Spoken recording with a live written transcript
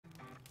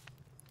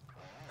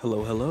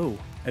Hello, hello,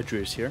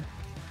 Edrius here.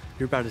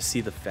 You're about to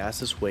see the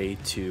fastest way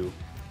to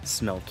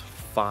smelt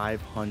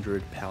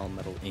 500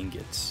 metal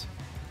ingots.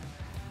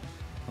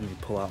 Let me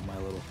pull out my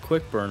little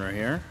quick burner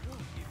here.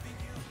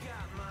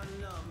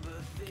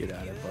 Get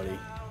at it, buddy.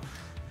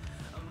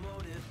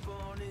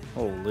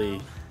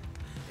 Holy.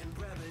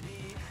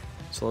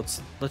 So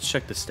let's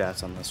check the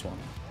stats on this one.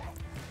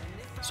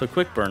 So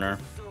quick burner,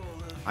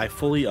 I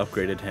fully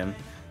upgraded him.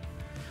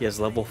 He has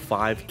level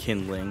 5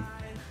 kindling.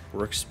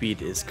 Work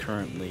speed is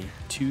currently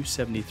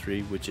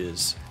 273, which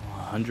is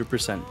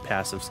 100%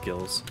 passive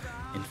skills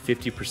and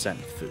 50%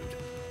 food.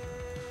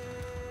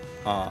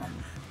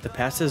 The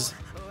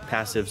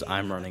passives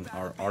I'm running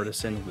are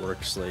Artisan,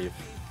 Work Slave,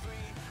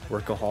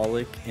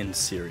 Workaholic, and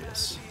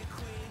Serious.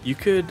 You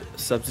could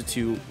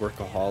substitute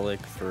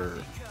Workaholic for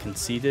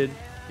Conceited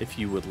if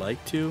you would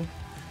like to,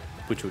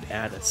 which would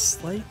add a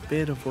slight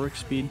bit of work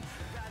speed,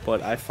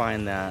 but I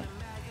find that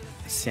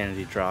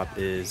Sanity drop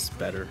is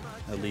better,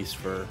 at least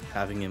for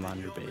having him on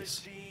your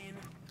base.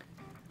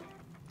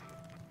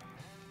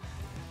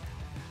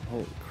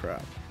 Holy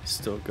crap, he's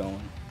still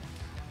going.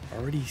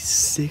 Already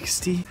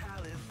 60?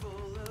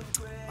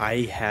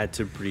 I had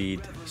to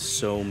breed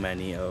so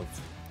many of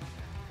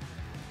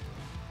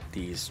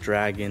these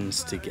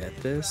dragons to get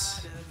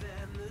this.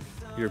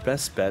 Your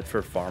best bet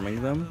for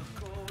farming them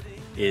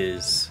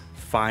is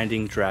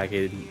finding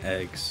dragon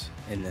eggs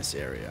in this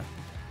area.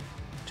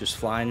 Just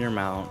fly in your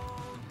mount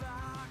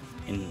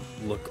and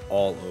look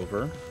all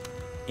over,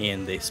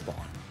 and they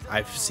spawn.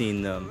 I've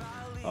seen them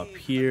up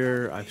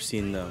here, I've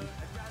seen them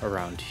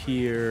around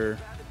here,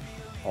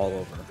 all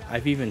over.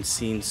 I've even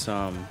seen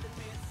some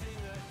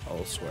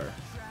elsewhere.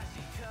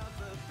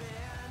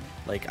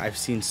 Like I've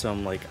seen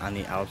some like on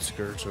the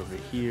outskirts over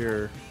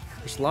here.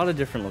 There's a lot of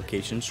different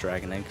locations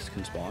dragon eggs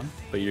can spawn,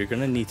 but you're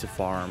gonna need to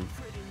farm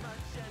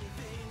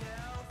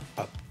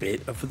a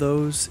bit of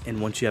those,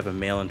 and once you have a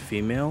male and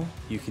female,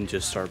 you can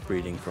just start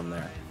breeding from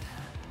there.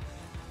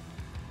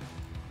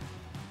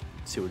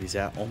 See what he's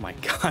at. Oh my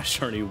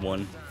gosh, already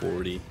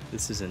 140.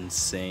 This is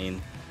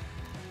insane.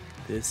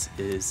 This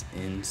is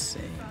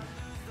insane.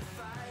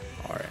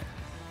 Alright,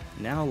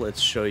 now let's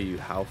show you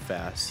how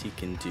fast he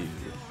can do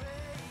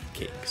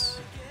cakes.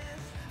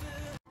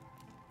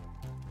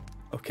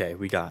 Okay,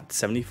 we got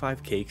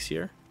 75 cakes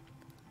here.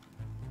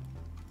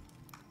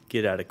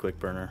 Get out of quick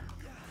burner.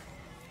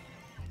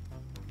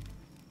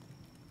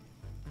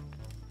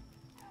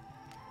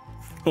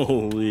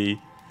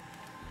 Holy.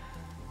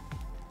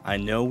 I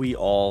know we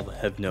all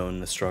have known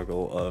the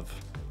struggle of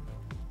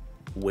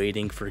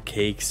waiting for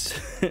cakes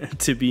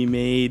to be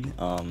made.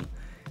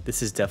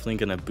 This is definitely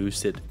going to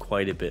boost it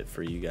quite a bit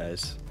for you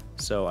guys.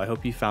 So I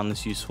hope you found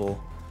this useful.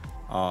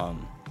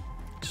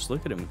 Just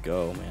look at him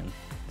go, man.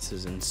 This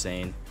is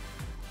insane.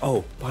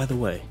 Oh, by the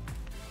way,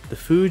 the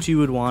food you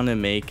would want to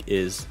make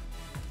is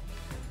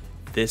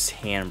this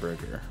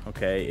hamburger,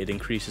 okay? It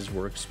increases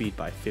work speed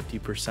by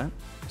 50%.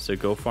 So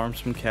go farm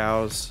some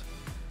cows.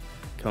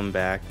 Come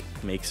back,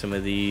 make some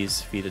of these,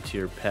 feed it to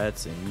your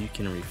pets, and you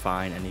can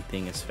refine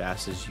anything as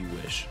fast as you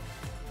wish.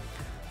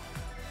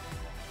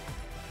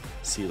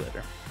 See you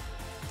later.